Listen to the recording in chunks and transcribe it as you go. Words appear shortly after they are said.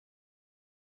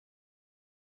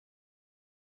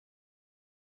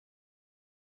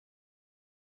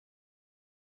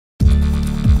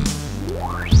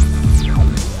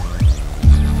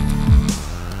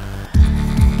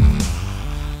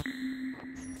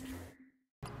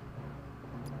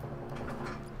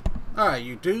Alright,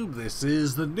 YouTube, this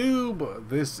is the noob.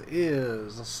 This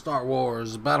is Star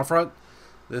Wars Battlefront.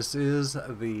 This is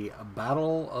the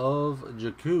Battle of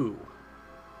Jakku.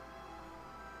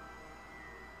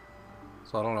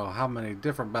 So I don't know how many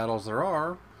different battles there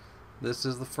are. This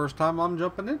is the first time I'm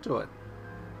jumping into it.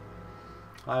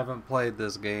 I haven't played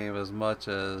this game as much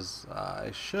as I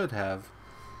should have.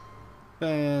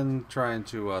 Been trying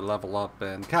to level up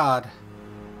in COD.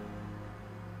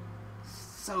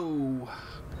 So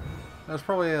there's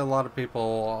probably a lot of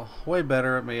people way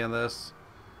better at me in this,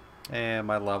 and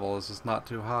my level is just not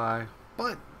too high,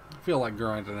 but I feel like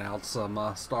grinding out some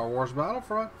Star Wars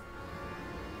Battlefront.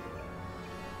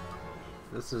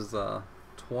 This is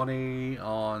 20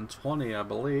 on 20, I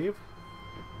believe.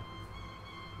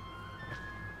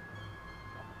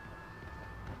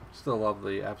 Still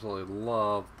absolutely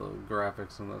love the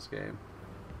graphics in this game.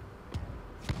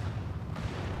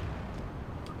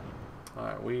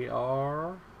 Alright, we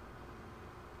are...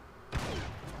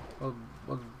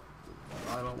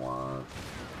 I don't want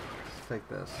to take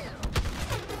this.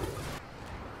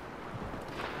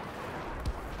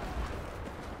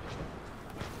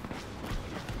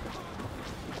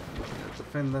 Let's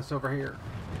defend this over here.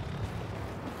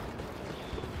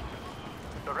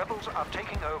 The rebels are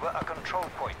taking over a control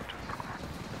point.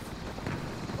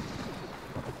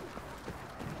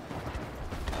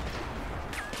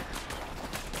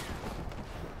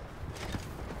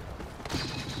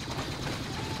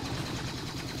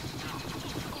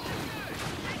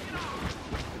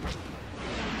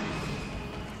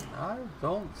 I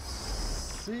don't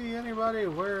see anybody.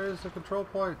 Where is the control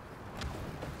point?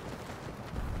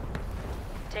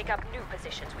 Take up new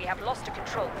positions. We have lost a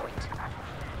control point.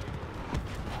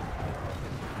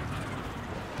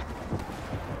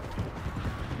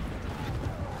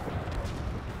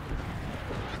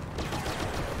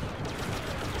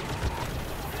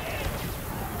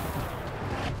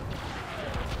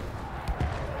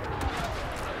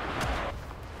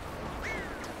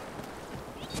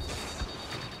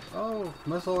 Oh,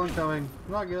 missile incoming.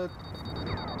 Not good.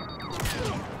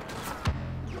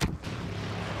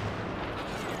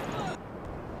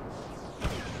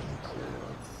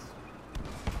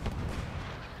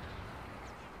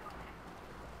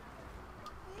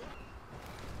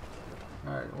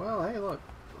 Alright, well, hey, look.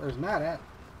 There's an AT-AT.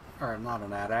 Or, not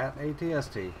an AT-AT,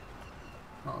 ATST.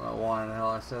 I don't know why in the hell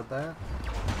I said that.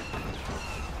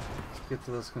 Let's get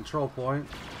to this control point.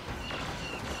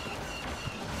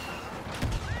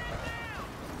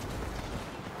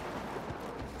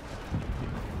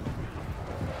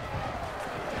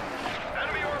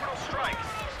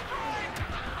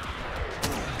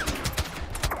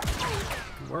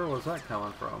 Where was that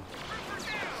coming from?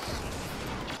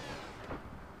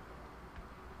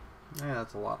 Yeah,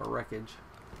 that's a lot of wreckage.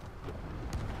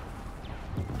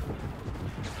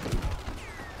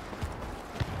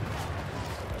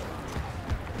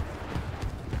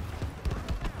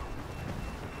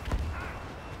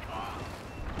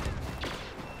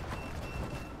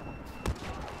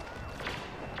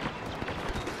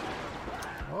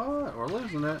 What? We're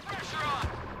losing it.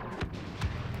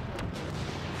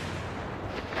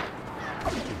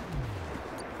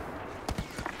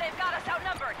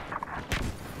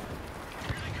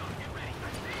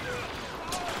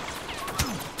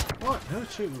 What?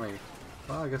 Who's shooting me?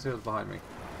 Well, I guess he was behind me.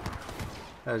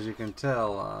 As you can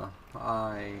tell,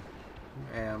 I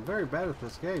am very bad at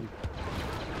this game.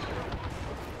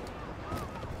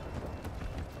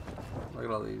 Look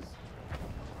at all these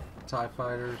TIE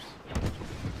fighters.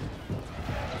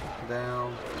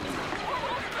 Down.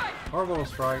 Orbital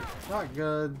strike. Not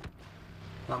good.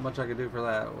 Not much I can do for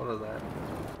that. What is that?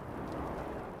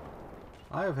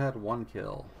 I have had one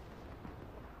kill.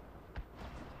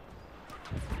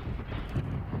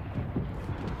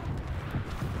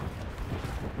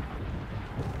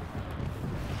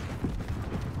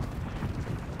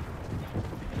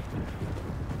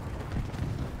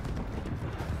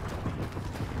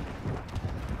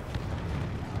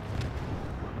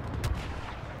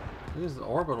 These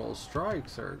orbital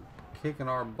strikes are kicking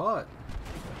our butt.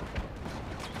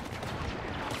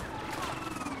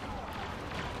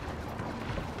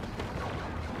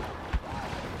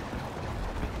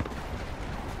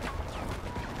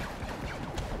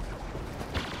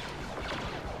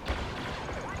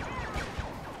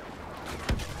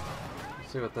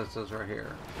 Let's see what this is right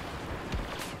here.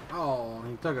 Oh,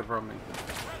 he took it from me.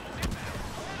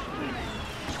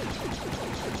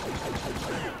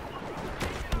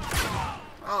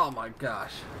 Oh my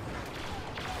gosh.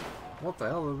 What the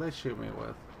hell did they shoot me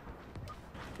with?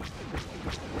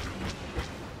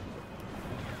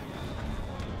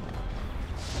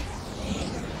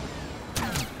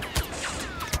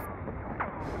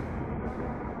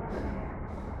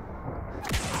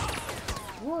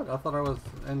 I thought I was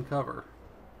in cover.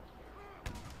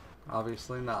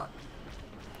 Obviously not.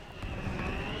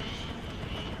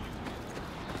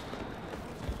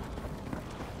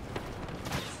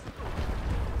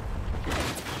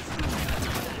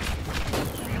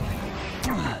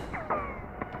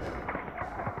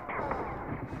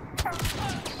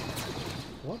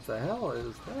 What the hell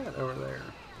is that over there?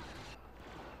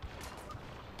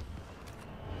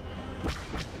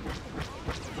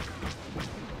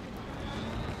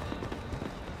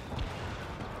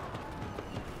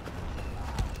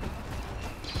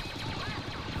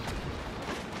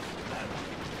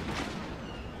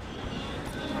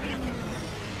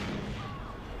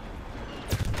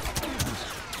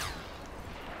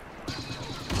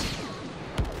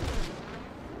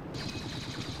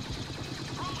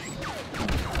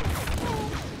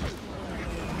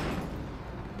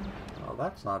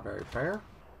 That's not very fair.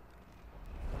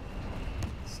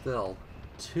 Still,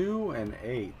 2 and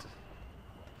 8.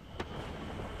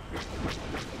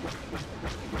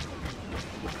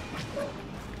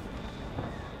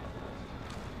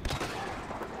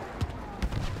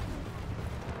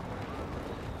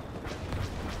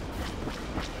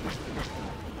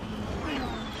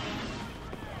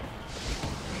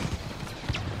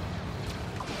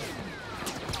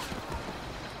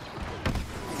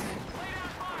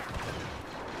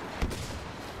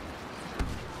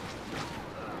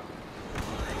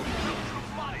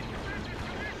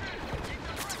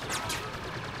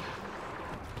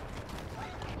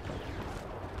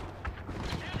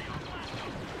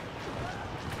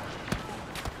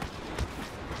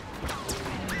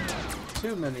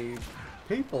 Too many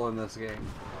people in this game.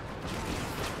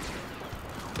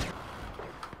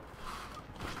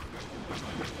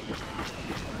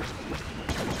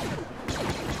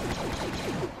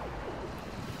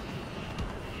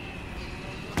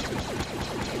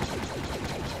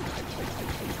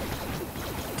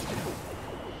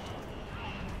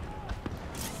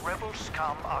 Rebel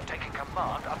scum are taking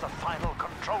command of the final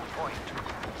control point.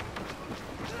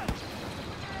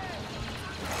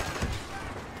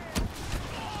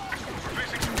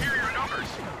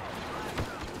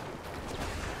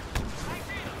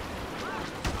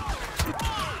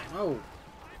 Oh,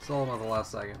 saw him at the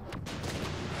last second.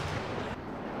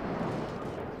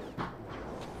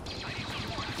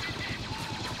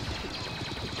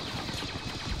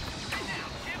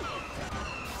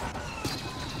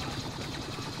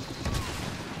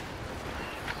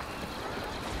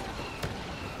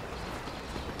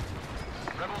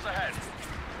 Rebels ahead.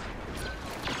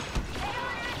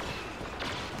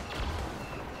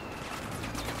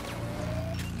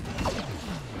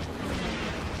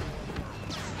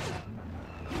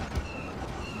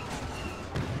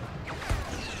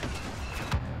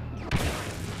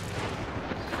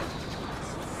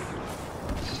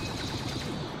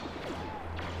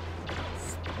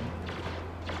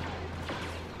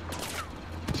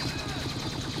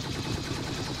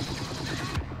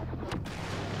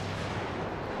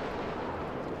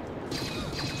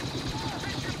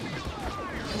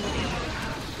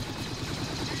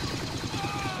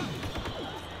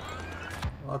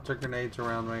 Lots of grenades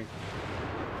around me.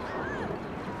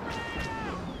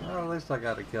 Well, at least I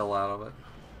got a kill out of it.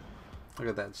 Look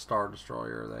at that Star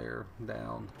Destroyer there,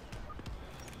 down.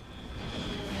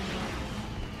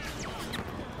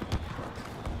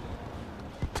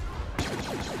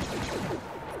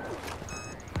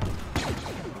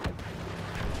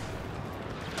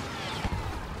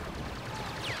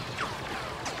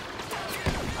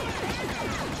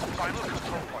 Final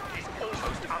control point is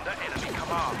almost under enemy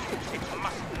command. It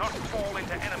must not fall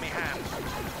into enemy hands.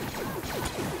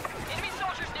 Enemy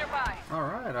soldiers nearby.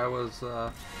 Alright, I was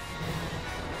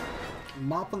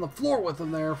mopping the floor with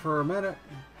them there for a minute.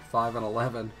 5 and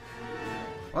 11.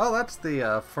 Well, that's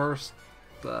the first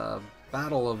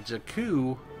Battle of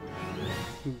Jakku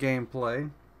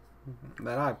gameplay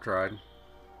that I've tried.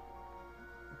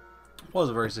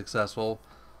 Wasn't very successful,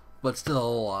 but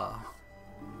still a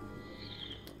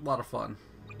lot of fun.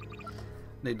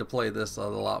 Need to play this a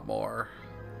lot more.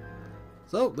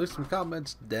 So leave some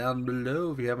comments down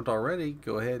below if you haven't already.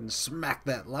 Go ahead and smack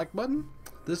that like button.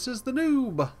 This is the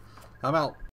noob. I'm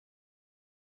out.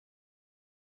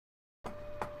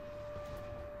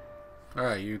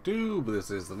 Alright YouTube,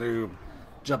 this is the noob.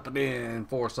 Jumping in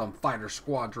for some Fighter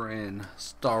Squadron,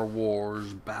 Star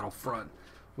Wars, Battlefront.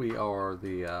 We are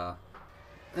the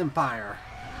Empire.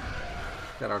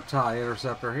 Got our TIE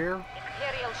Interceptor here.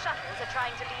 Imperial shuttles are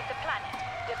trying to leave the planet.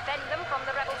 Defend them from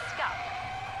the rebel scum.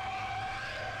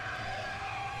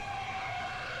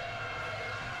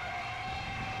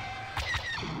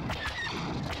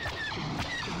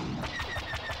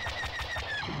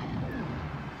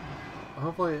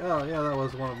 Hopefully, oh yeah, that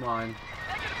was one of mine.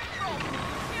 Negative control.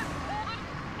 Yes, hold it.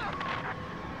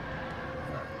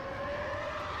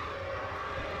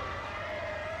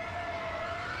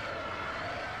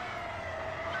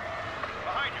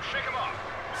 Behind you, shake them off.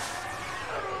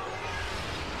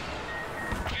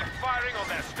 Keep firing on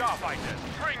their starfighters.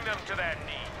 Bring them to their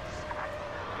knees.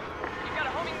 You've got a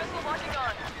homing missile launching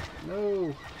on.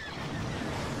 No.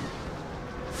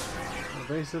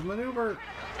 Evasive maneuver.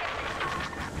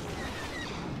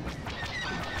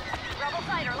 Rebel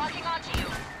fighter locking onto you.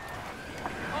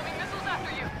 Homing missiles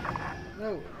after you.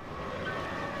 No.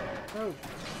 No.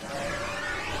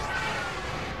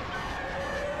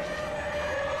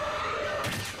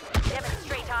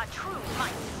 Demonstrate our true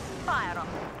might. Fire them.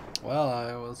 Well,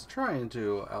 I was trying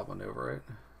to outmaneuver it.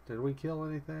 Did we kill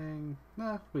anything?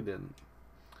 Nah, we didn't.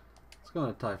 Let's go on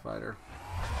a TIE fighter.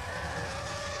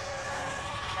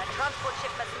 The transport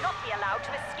ship must not be allowed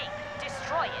to escape.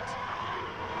 Destroy it.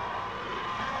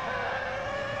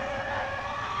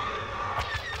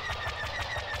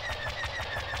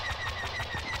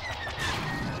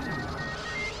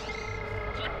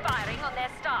 Keep firing on their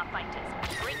starfighters.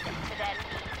 Bring them to their knees.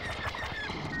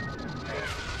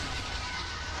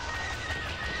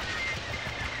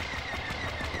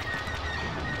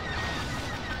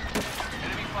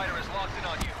 Enemy fighter is locked in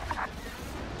on you.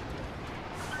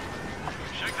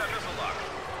 Shake that missile lock.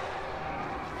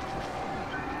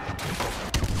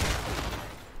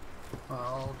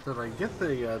 Well, did I get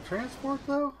the transport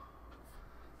though?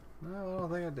 No, I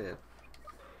don't think I did.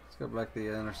 Let's go back to the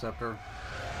interceptor.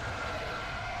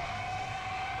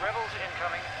 Rebels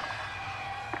incoming.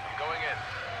 I'm going in.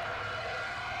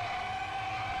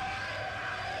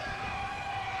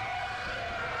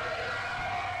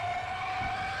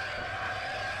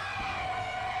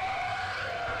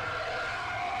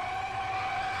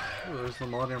 Ooh, there's the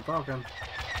Millennium Falcon.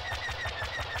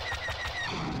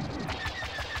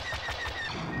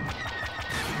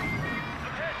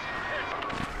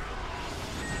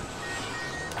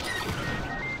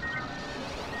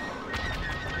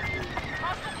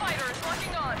 Hostile fighter is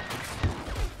locking on.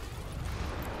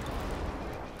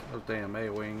 Those damn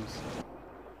A-wings.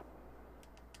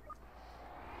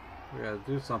 We gotta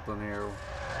do something here.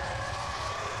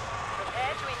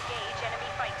 Prepare to engage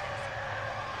enemy fighters.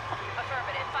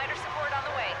 Affirmative. Fighter support on the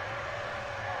way.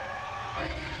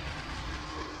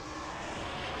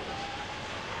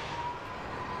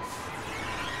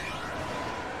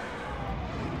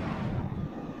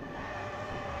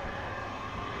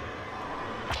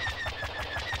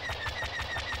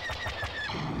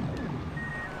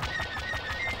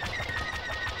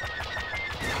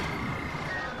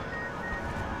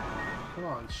 Come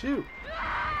on, shoot!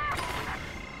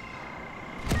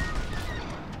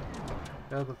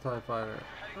 Got the TIE fighter.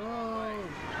 Oh!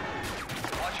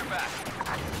 Watch your back.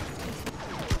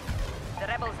 The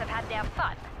rebels have had their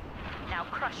fun. Now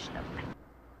crush them.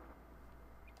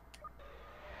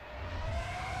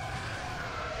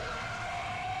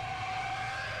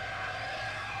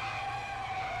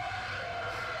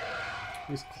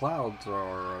 These clouds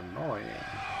are annoying.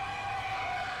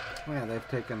 Man, they've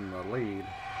taken the lead.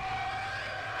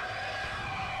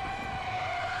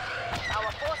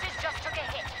 Our forces just took a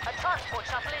hit. A transport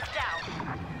shuttle is down.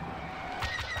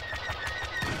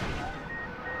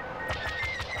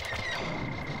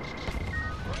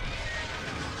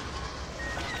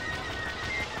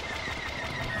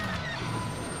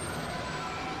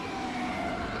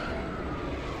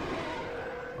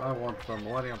 I want the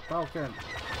Millennium Falcon.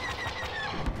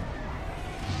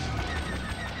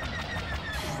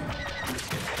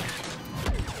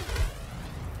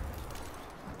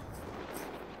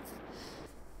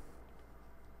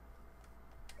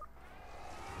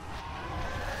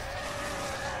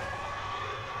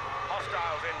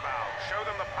 Hostiles inbound. Show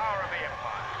them the power of the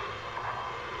Empire.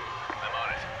 I'm on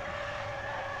it.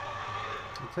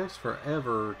 It takes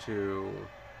forever to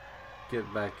get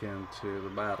back into the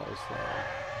battles, though.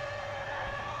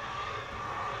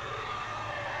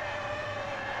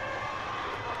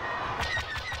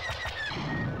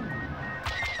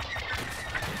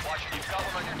 Watching you, got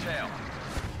one on your tail.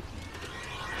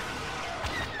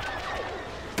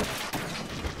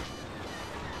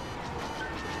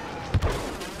 I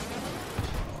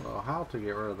don't know how to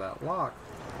get rid of that lock.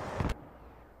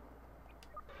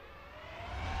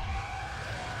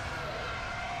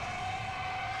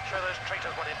 Show those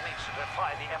traitors what it means to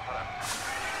defy the Emperor.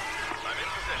 I'm in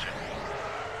position.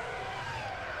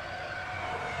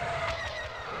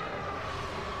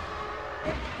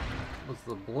 Was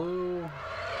the blue?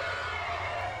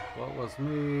 What was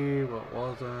me? What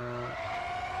wasn't?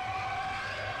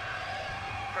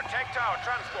 Protect our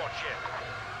transport ship.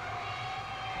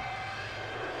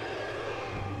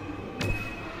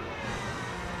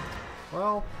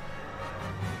 Well,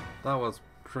 that was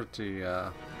pretty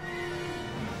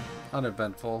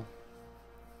uneventful.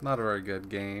 Not a very good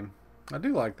game. I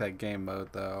do like that game mode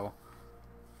though.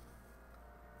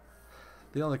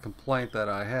 The only complaint that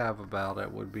I have about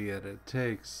it would be that it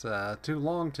takes too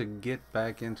long to get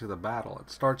back into the battle.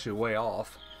 It starts you way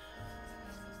off.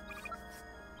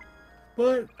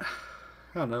 But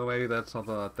I don't know, maybe that's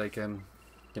something that they can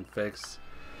fix.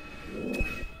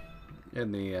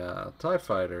 In the TIE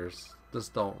fighters,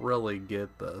 just don't really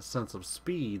get the sense of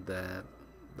speed that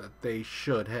they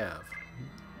should have.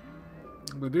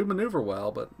 They do maneuver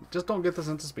well, but just don't get the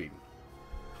sense of speed.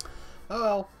 Oh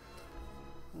well.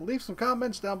 Leave some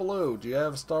comments down below. Do you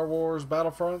have Star Wars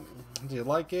Battlefront? Do you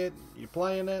like it? You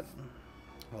playing it?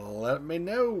 Let me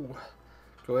know.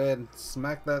 Go ahead and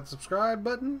smack that subscribe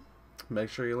button. Make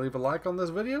sure you leave a like on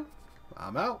this video.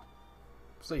 I'm out.